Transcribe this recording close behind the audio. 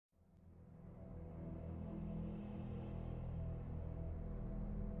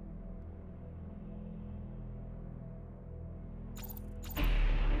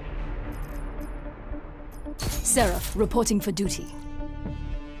Seraph reporting for duty.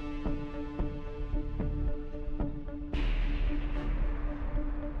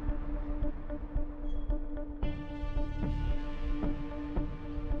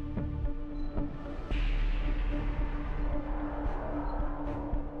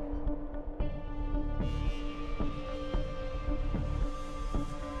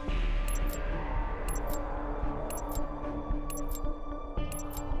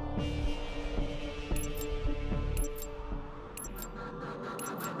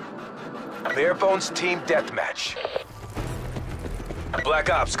 Babrebones Team Deathmatch. Black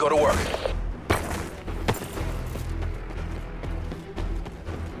Ops, go to work.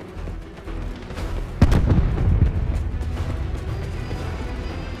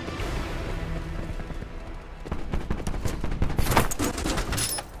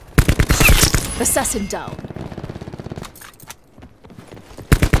 Assassin down.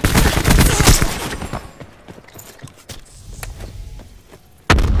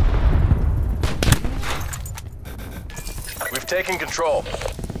 We've taken control.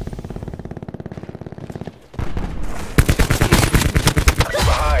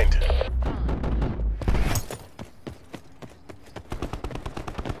 Behind.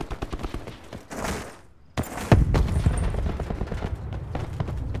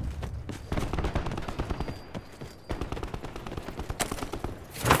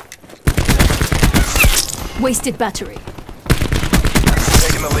 Wasted battery.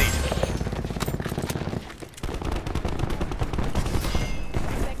 Taking the lead.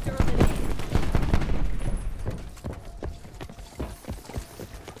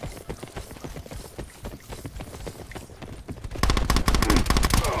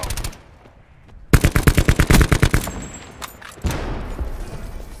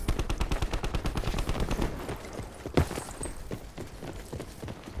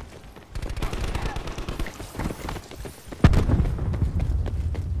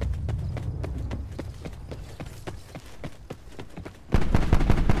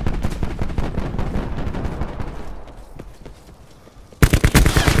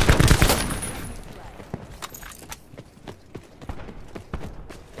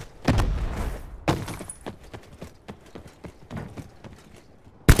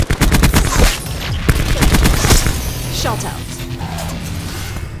 Shot out.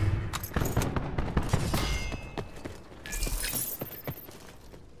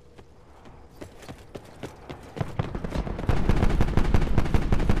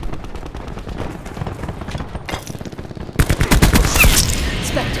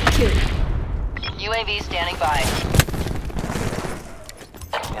 Spectre killed. UAV standing by.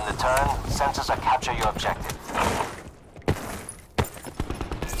 In the turn, sensors are capture your objective.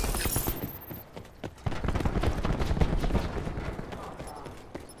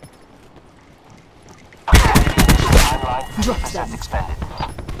 Drop them. Expended.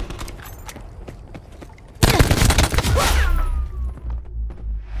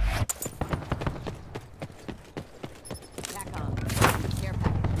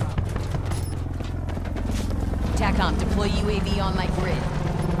 TACOM, deploy UAV on my grid.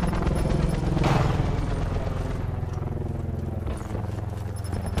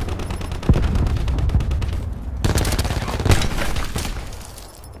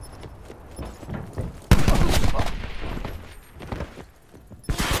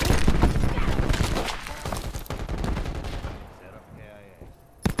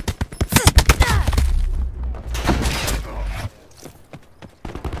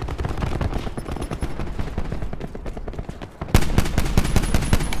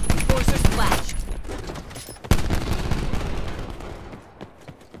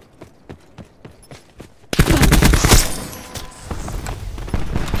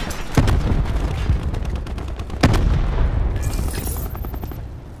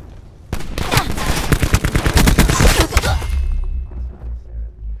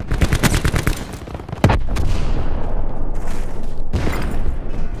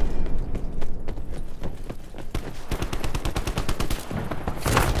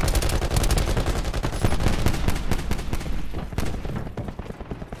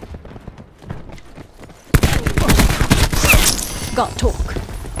 Got talk.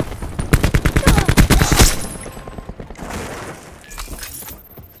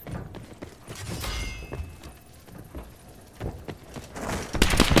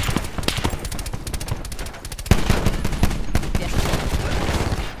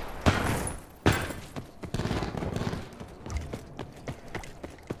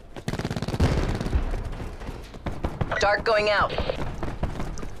 Dark going out.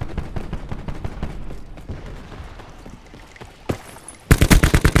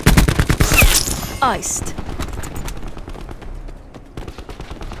 Iced.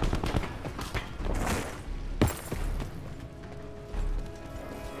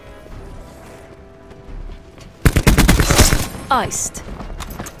 Iced.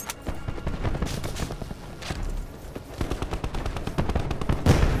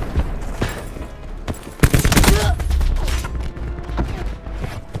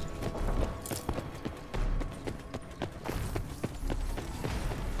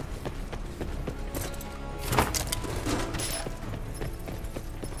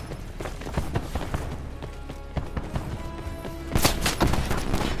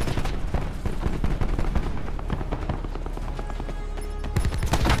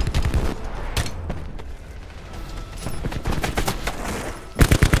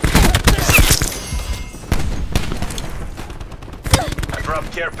 Drop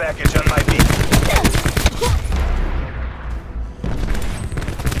care package on my beat.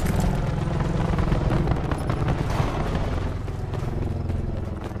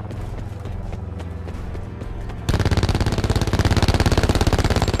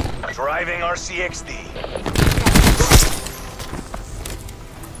 Driving RCXD.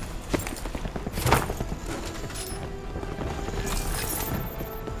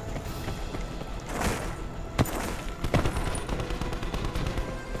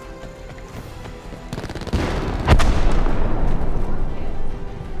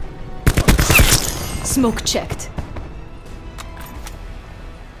 Smoke checked.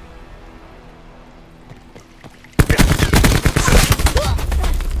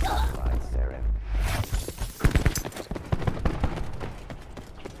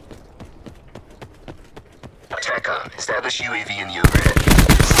 TACOM, establish UAV in the overhead.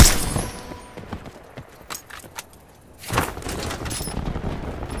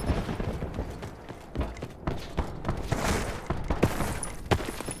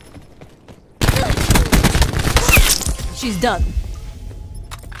 She's done.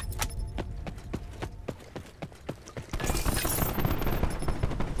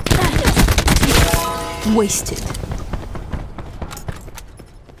 Wasted.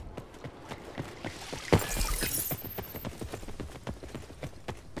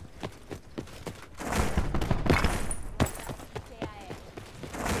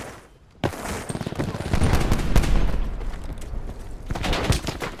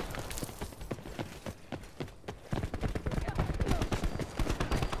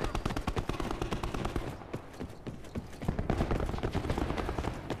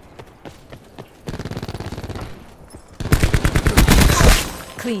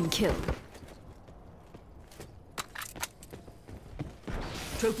 Clean kill.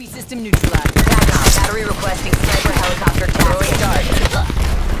 Trophy system neutralized. TACOM, battery requesting sniper helicopter task.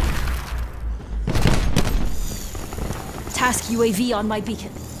 Task UAV on my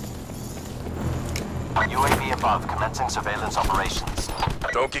beacon. UAV above, commencing surveillance operations.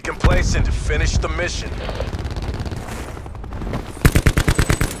 Don't get complacent. Finish the mission.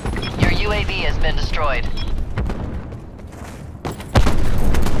 Your UAV has been destroyed.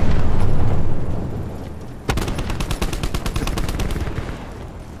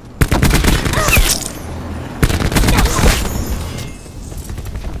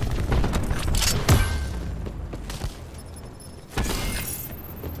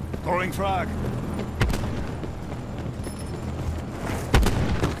 Throwing frag.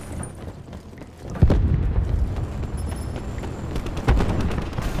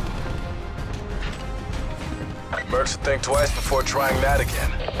 Mercs will think twice before trying that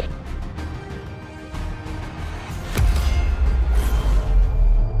again.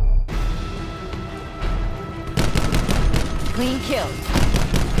 Clean kill.